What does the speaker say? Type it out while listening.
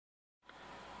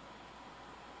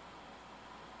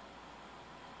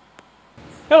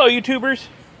Hello, YouTubers.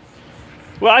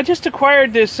 Well, I just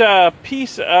acquired this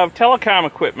piece of telecom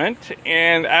equipment,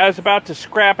 and I was about to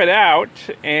scrap it out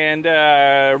and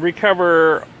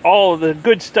recover all of the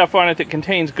good stuff on it that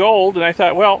contains gold, and I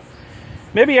thought, well,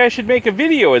 maybe I should make a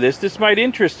video of this. This might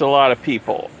interest a lot of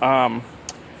people. And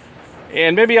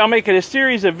maybe I'll make it a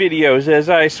series of videos as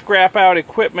I scrap out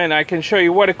equipment. I can show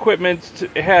you what equipment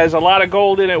has a lot of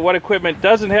gold in it, what equipment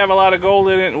doesn't have a lot of gold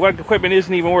in it, and what equipment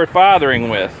isn't even worth bothering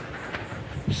with.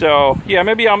 So, yeah,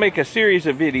 maybe I'll make a series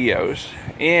of videos.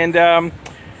 And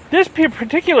this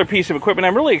particular piece of equipment,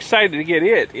 I'm really excited to get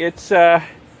it. It's an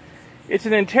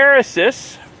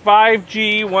Enterasys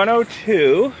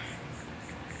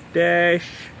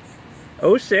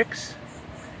 5G102-06,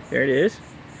 there it is,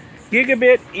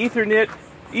 Gigabit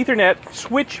Ethernet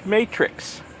Switch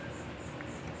Matrix.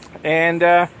 And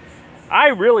I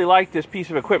really like this piece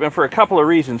of equipment for a couple of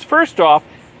reasons. First off,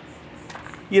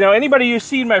 you know, anybody who's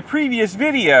seen my previous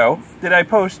video that I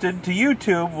posted to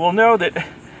YouTube will know that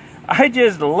I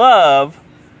just love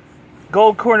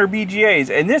gold corner BGAs.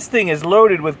 And this thing is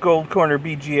loaded with gold corner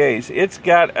BGAs. It's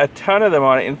got a ton of them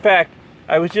on it. In fact,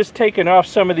 I was just taking off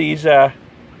some of these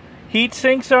heat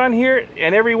sinks on here,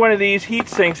 and every one of these heat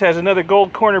sinks has another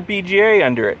gold corner BGA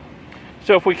under it.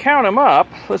 So if we count them up,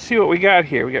 let's see what we got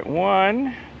here. We got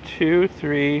 1, 2,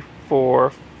 3, 4,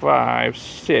 5,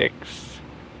 6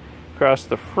 across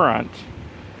the front.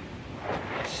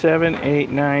 7, 8,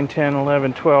 9, 10,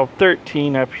 11, 12,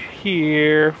 13 up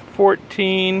here.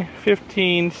 14,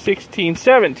 15, 16,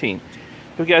 17.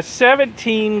 We've got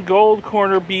 17 gold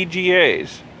corner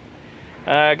BGAs.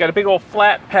 Got a big old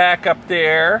flat pack up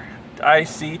there.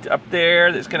 IC up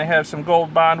there that's going to have some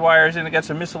gold bond wires in it. Got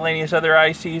some miscellaneous other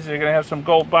ICs that are going to have some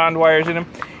gold bond wires in them.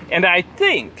 And I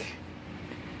think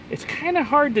it's kind of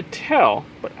hard to tell,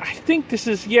 but I think this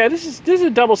is a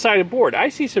double-sided board. I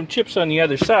see some chips on the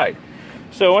other side.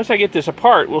 So once I get this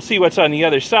apart, we'll see what's on the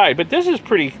other side. But this is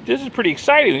pretty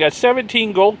exciting. We got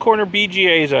 17 gold corner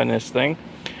BGAs on this thing.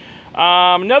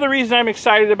 Another reason I'm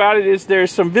excited about it is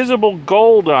there's some visible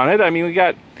gold on it. I mean, we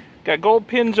got gold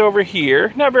pins over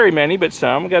here. Not very many, but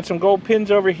some. We got some gold pins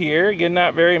over here. Again,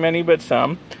 not very many, but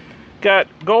some. Got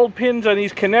gold pins on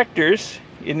these connectors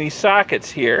in these sockets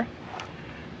here.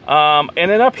 And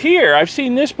then up here, I've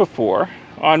seen this before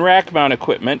on rack mount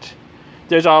equipment.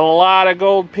 There's a lot of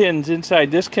gold pins inside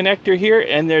this connector here,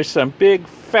 and there's some big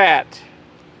fat,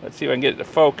 let's see if I can get it to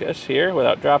focus here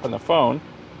without dropping the phone.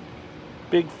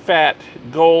 Big fat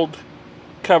gold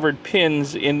covered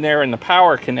pins in there in the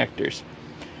power connectors.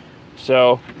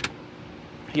 So,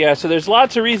 yeah, so there's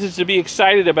lots of reasons to be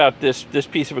excited about this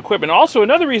piece of equipment. Also,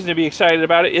 another reason to be excited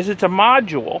about it is it's a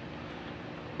module,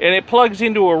 and it plugs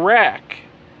into a rack.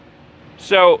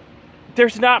 So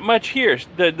there's not much here.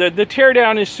 The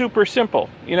teardown is super simple.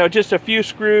 You know, just a few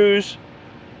screws,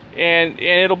 and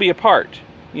it'll be apart.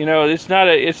 You know, it's not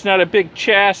a big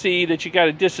chassis that you got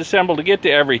to disassemble to get to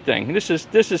everything. This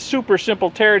is super simple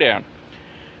teardown.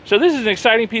 So this is an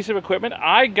exciting piece of equipment.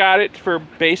 I got it for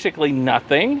basically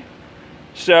nothing.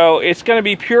 So it's going to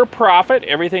be pure profit,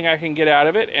 everything I can get out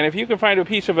of it. And if you can find a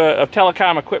piece of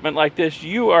telecom equipment like this,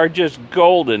 you are just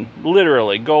golden,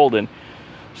 literally golden.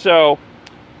 So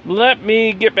let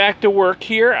me get back to work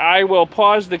here. I will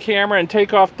pause the camera and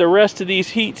take off the rest of these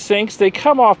heat sinks. They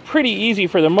come off pretty easy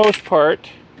for the most part,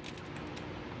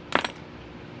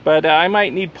 but I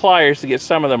might need pliers to get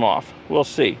some of them off. We'll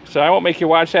see. So I won't make you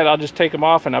watch that. I'll just take them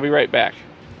off and I'll be right back.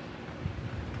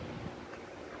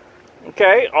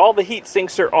 Okay, all the heat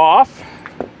sinks are off.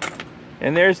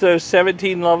 And there's those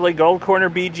 17 lovely gold corner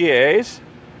BGAs.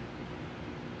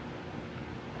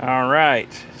 All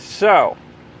right, so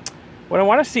what I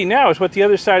want to see now is what the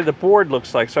other side of the board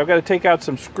looks like. So I've got to take out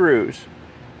some screws.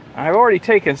 I've already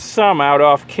taken some out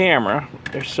off camera.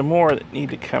 There's some more that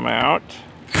need to come out.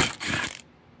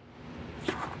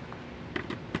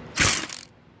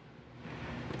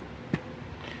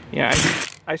 Yeah,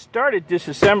 I started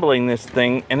disassembling this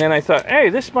thing, and then I thought, hey,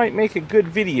 this might make a good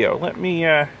video. Let me,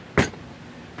 I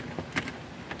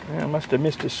must have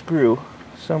missed a screw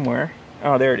somewhere.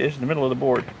 Oh, there it is, in the middle of the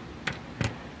board.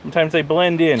 Sometimes they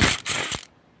blend in.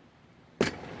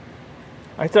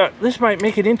 I thought this might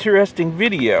make an interesting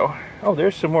video. Oh,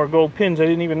 there's some more gold pins I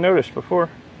didn't even notice before.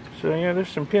 So yeah, there's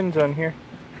some pins on here.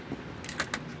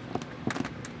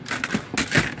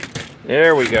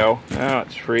 There we go. Now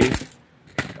it's free.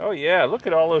 Oh yeah, look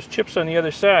at all those chips on the other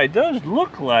side. Those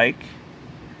look like,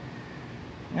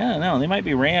 I don't know, they might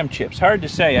be RAM chips. Hard to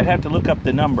say. I'd have to look up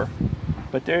the number.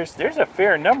 But there's a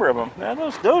fair number of them. Now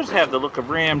those have the look of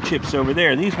RAM chips over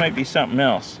there. These might be something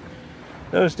else.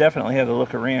 Those definitely have the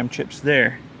look of RAM chips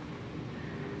there.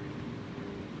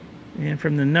 And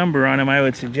from the number on them, I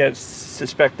would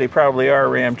suspect they probably are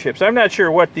RAM chips. I'm not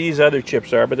sure what these other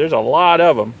chips are, but there's a lot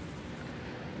of them.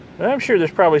 But I'm sure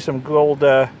there's probably some gold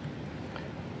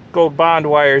bond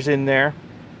wires in there.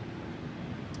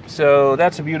 So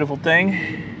that's a beautiful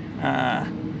thing.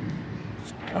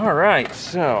 All right,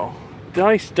 so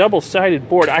nice double-sided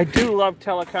board. I do love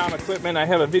telecom equipment. I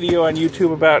have a video on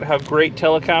YouTube about how great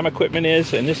telecom equipment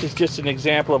is, and this is just an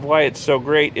example of why it's so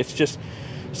great. It's just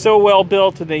so well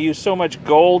built, and they use so much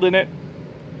gold in it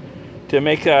to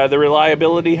make the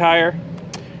reliability higher.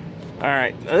 All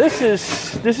right, now this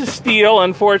is steel,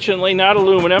 unfortunately, not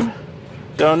aluminum,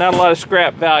 so not a lot of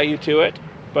scrap value to it.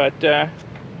 But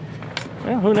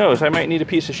well, who knows? I might need a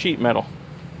piece of sheet metal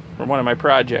for one of my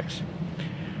projects.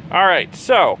 All right,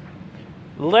 so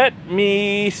let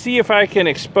me see if I can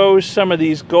expose some of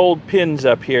these gold pins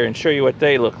up here and show you what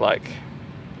they look like.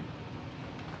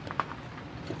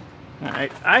 All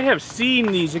right, I have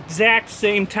seen these exact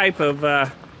same type of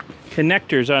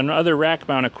connectors on other rack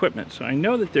mount equipment, so I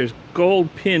know that there's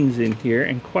gold pins in here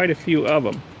and quite a few of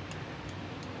them.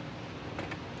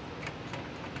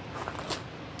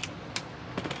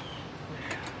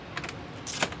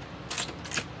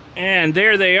 And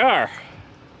there they are.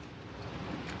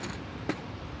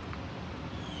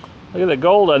 Look at the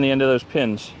gold on the end of those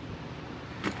pins.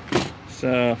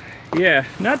 So yeah,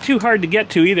 not too hard to get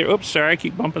to either. Oops, sorry, I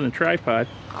keep bumping the tripod.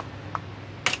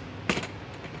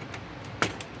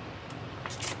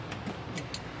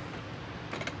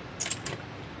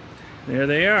 There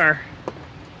they are.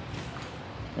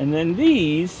 And then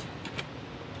these,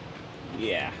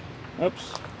 yeah,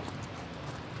 oops.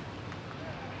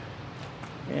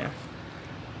 Yeah,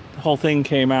 the whole thing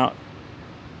came out.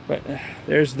 But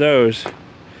there's those.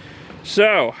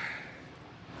 So,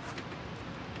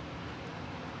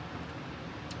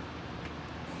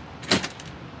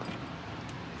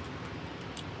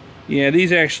 yeah,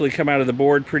 these actually come out of the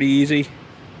board pretty easy.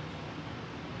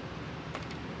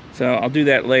 So I'll do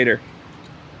that later.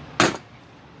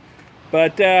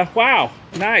 But wow,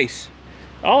 nice.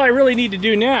 All I really need to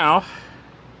do now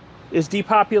is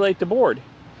depopulate the board.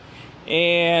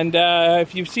 And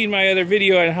if you've seen my other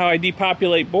video on how I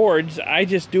depopulate boards, I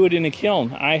just do it in a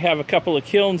kiln. I have a couple of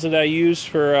kilns that I use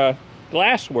for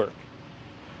glass work.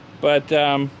 But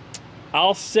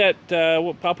I'll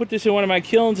put this in one of my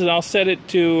kilns and I'll set it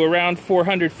to around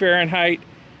 400 Fahrenheit.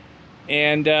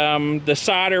 And the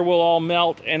solder will all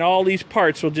melt and all these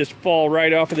parts will just fall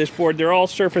right off of this board. They're all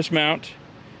surface mount.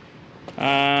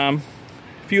 A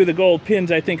few of the gold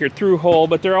pins I think are through hole,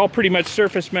 but they're all pretty much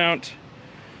surface mount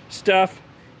stuff,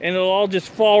 and it'll all just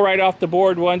fall right off the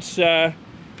board once the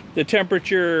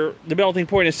temperature, the melting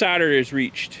point of solder is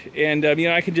reached. And you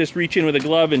know, I can just reach in with a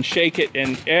glove and shake it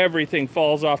and everything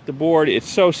falls off the board. It's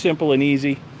so simple and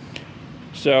easy.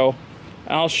 So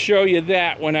I'll show you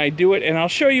that when I do it, and I'll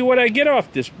show you what I get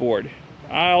off this board.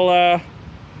 I'll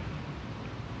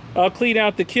clean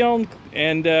out the kiln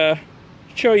and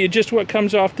show you just what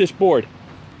comes off this board.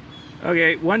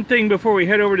 Okay, one thing before we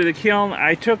head over to the kiln,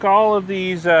 I took all of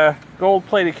these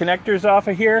gold-plated connectors off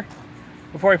of here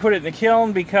before I put it in the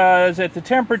kiln, because at the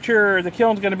temperature the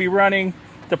kiln's going to be running,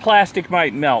 the plastic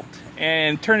might melt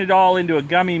and turn it all into a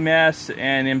gummy mess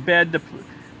and embed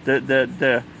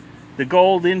the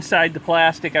gold inside the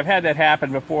plastic. I've had that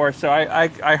happen before, so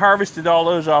I harvested all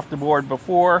those off the board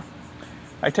before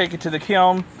I take it to the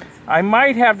kiln. I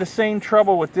might have the same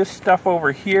trouble with this stuff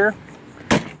over here.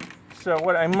 So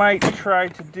what I might try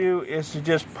to do is to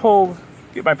just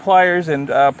get my pliers and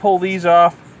pull these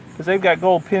off, because they've got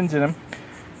gold pins in them,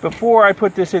 before I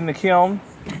put this in the kiln,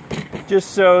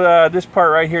 just so this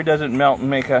part right here doesn't melt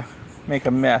and make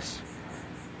a mess.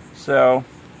 So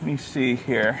let me see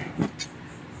here.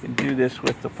 I can do this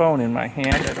with the phone in my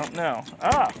hand. I don't know.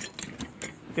 Ah,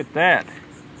 look at that.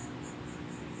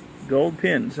 Gold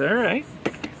pins. All right,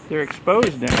 they're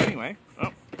exposed now anyway.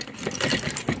 Oh.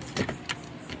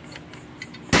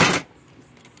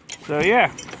 So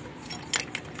yeah,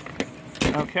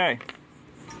 okay,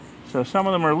 so some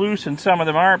of them are loose and some of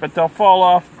them aren't, but they'll fall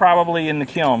off probably in the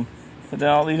kiln.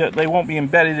 They won't be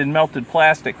embedded in melted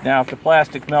plastic now if the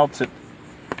plastic melts at,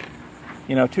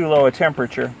 you know, too low a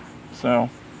temperature. So,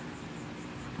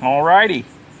 alrighty,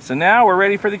 so now we're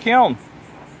ready for the kiln.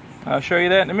 I'll show you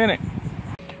that in a minute.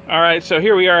 Alright, so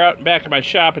here we are out back at my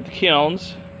shop at the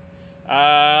kilns.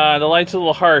 The light's a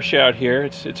little harsh out here.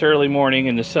 It's early morning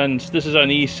and the sun's, this is on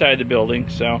the east side of the building,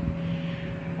 so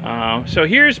so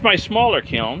here's my smaller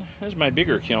kiln. There's my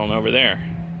bigger kiln over there.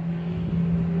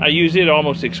 I use it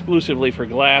almost exclusively for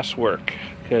glass work,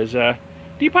 because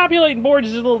depopulating boards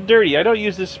is a little dirty. I don't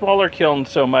use this smaller kiln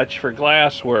so much for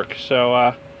glass work,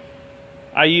 so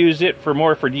I use it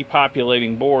more for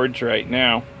depopulating boards right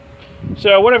now.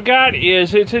 So what I've got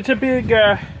is it's a big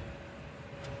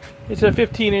it's a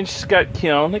 15-inch scut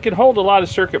kiln. It can hold a lot of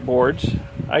circuit boards.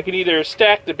 I can either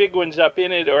stack the big ones up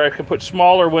in it, or I can put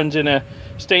smaller ones in a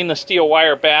stainless steel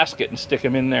wire basket and stick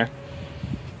them in there.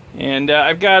 And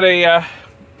I've got a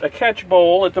catch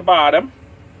bowl at the bottom.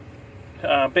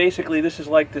 Basically, this is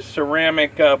like the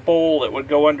ceramic bowl that would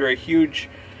go under a huge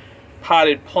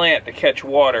potted plant to catch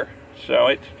water.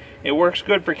 So it works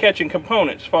good for catching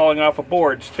components falling off of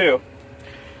boards too.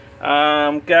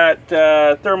 Got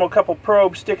thermocouple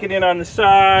probe sticking in on the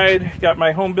side. Got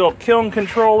my home-built kiln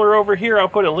controller over here. I'll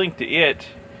put a link to it,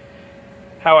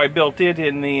 how I built it,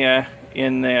 in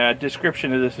the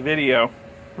description of this video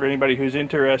for anybody who's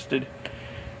interested.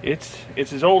 It's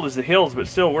as old as the hills, but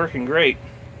still working great.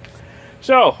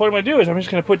 So what I'm going to do is I'm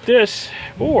just going to put this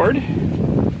board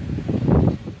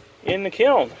in the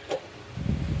kiln,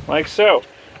 like so.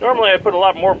 Normally I put a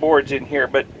lot more boards in here,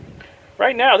 but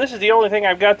right now this is the only thing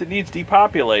I've got that needs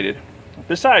depopulated.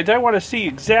 Besides, I want to see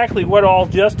exactly what all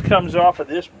just comes off of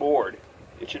this board.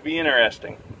 It should be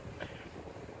interesting.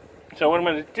 So what I'm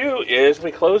going to do is let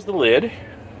me close the lid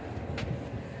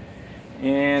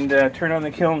and turn on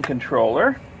the kiln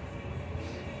controller.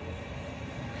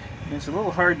 It's a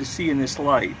little hard to see in this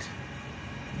light.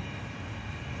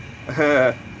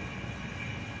 That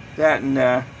and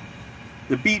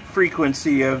the beat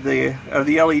frequency of the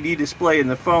LED display in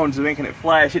the phones is making it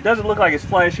flash. It doesn't look like it's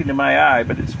flashing to my eye,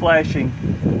 but it's flashing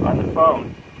on the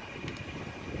phone.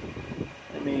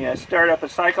 Let me start up a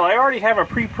cycle. I already have a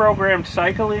pre-programmed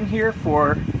cycle in here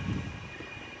for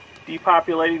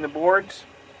depopulating the boards.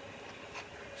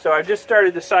 So I just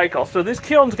started the cycle. So this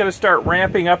kiln's going to start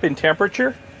ramping up in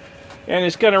temperature, and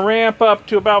it's going to ramp up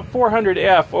to about 400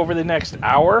 F over the next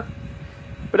hour.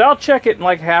 But I'll check it in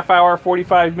like a half hour,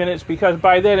 45 minutes, because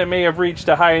by then it may have reached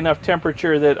a high enough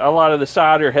temperature that a lot of the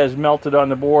solder has melted on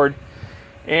the board.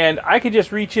 And I could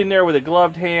just reach in there with a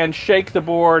gloved hand, shake the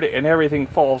board, and everything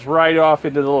falls right off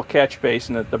into the little catch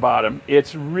basin at the bottom.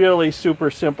 It's really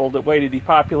super simple, the way to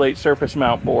depopulate surface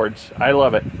mount boards. I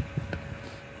love it.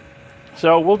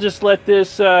 So we'll just let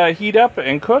this heat up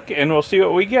and cook, and we'll see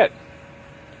what we get.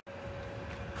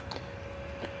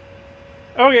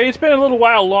 Okay, it's been a little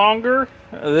while longer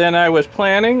than I was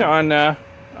planning on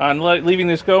leaving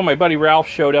this go. My buddy Ralph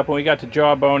showed up when we got to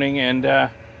jawboning,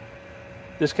 and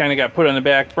this kind of got put on the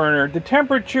back burner. The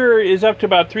temperature is up to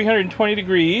about 320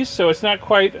 degrees, so it's not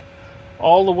quite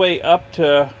all the way up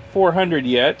to 400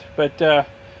 yet, but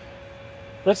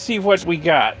let's see what we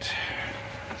got.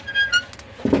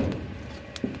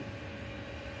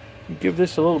 Give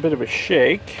this a little bit of a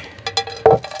shake.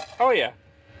 Oh yeah.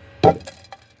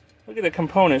 Look at the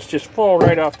components just fall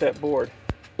right off that board.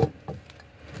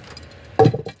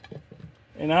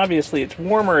 And obviously it's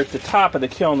warmer at the top of the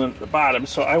kiln than at the bottom,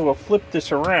 so I will flip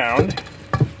this around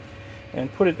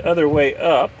and put it the other way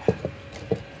up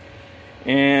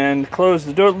and close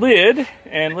the lid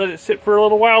and let it sit for a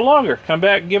little while longer. Come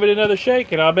back and give it another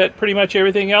shake, and I'll bet pretty much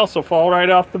everything else will fall right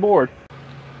off the board.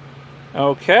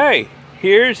 Okay,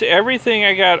 here's everything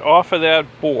I got off of that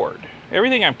board.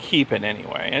 Everything I'm keeping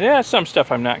anyway, and there's some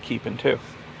stuff I'm not keeping too.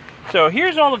 So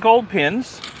here's all the gold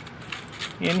pins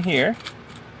in here.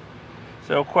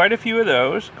 So quite a few of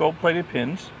those gold-plated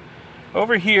pins.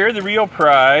 Over here, the real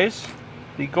prize,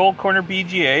 the gold corner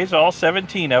BGAs, all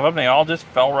 17 of them. They all just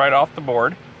fell right off the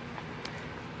board.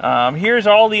 Here's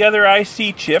all the other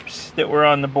IC chips that were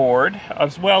on the board,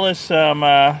 as well as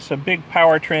some big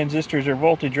power transistors or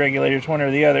voltage regulators, one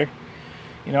or the other.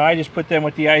 You know, I just put them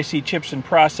with the IC chips and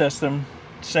process them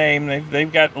same.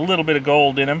 They've got a little bit of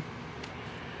gold in them.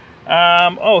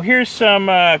 Oh, here's some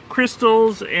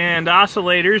crystals and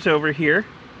oscillators over here.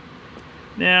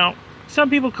 Now, some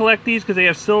people collect these because they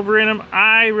have silver in them.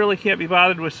 I really can't be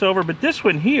bothered with silver, but this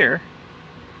one here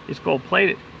is gold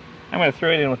plated. I'm going to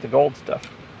throw it in with the gold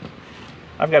stuff.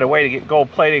 I've got a way to get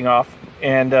gold plating off,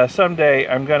 and someday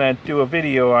I'm going to do a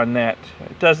video on that.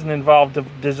 It doesn't involve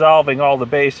dissolving all the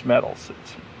base metals. It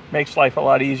makes life a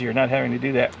lot easier not having to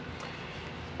do that.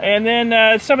 And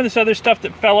then some of this other stuff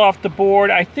that fell off the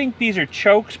board. I think these are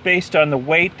chokes based on the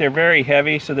weight. They're very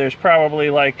heavy, so there's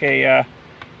probably like an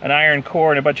iron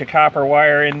core and a bunch of copper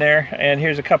wire in there. And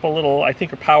here's a couple little, I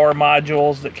think, are power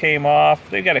modules that came off.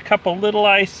 They've got a couple little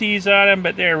ICs on them,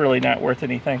 but they're really not worth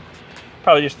anything.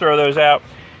 Probably just throw those out.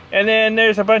 And then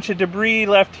there's a bunch of debris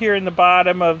left here in the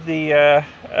bottom of the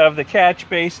catch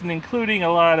basin, including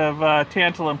a lot of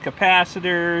tantalum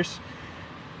capacitors.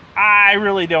 I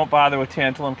really don't bother with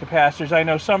tantalum capacitors. I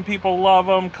know some people love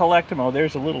them, collect them. Oh,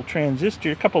 there's a little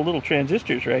transistor, a couple little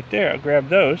transistors right there. I'll grab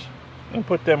those and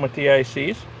put them with the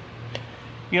ICs.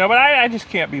 You know, but I just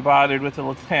can't be bothered with the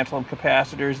tantalum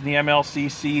capacitors and the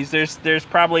MLCCs. There's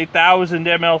probably 1,000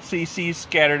 MLCCs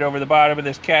scattered over the bottom of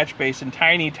this catch basin.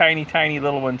 Tiny, tiny, tiny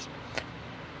little ones.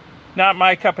 Not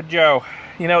my cup of joe.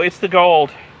 You know, it's the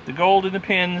gold. The gold in the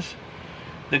pins,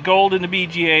 the gold in the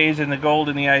BGAs, and the gold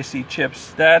in the IC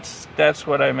chips. That's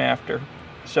what I'm after.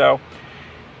 So,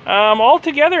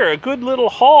 altogether, a good little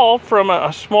haul from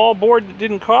a small board that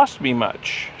didn't cost me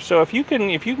much. So if you can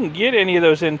get any of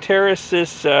those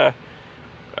Enterasys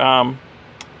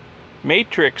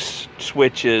matrix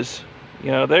switches,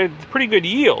 you know, they're pretty good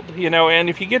yield. You know, and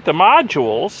if you get the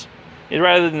modules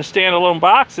rather than the standalone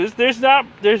boxes, there's not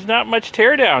much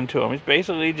teardown to them. It's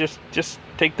basically just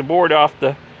take the board off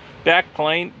the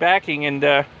backing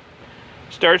and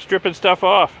start stripping stuff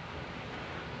off.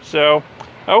 So.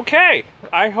 Okay,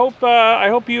 I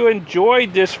hope you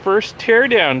enjoyed this first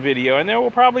teardown video, and there will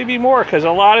probably be more because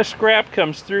a lot of scrap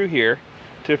comes through here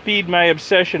to feed my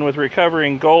obsession with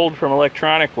recovering gold from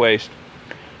electronic waste.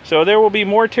 So there will be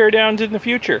more teardowns in the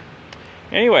future.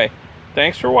 Anyway,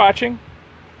 thanks for watching.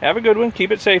 Have a good one.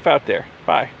 Keep it safe out there.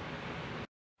 Bye.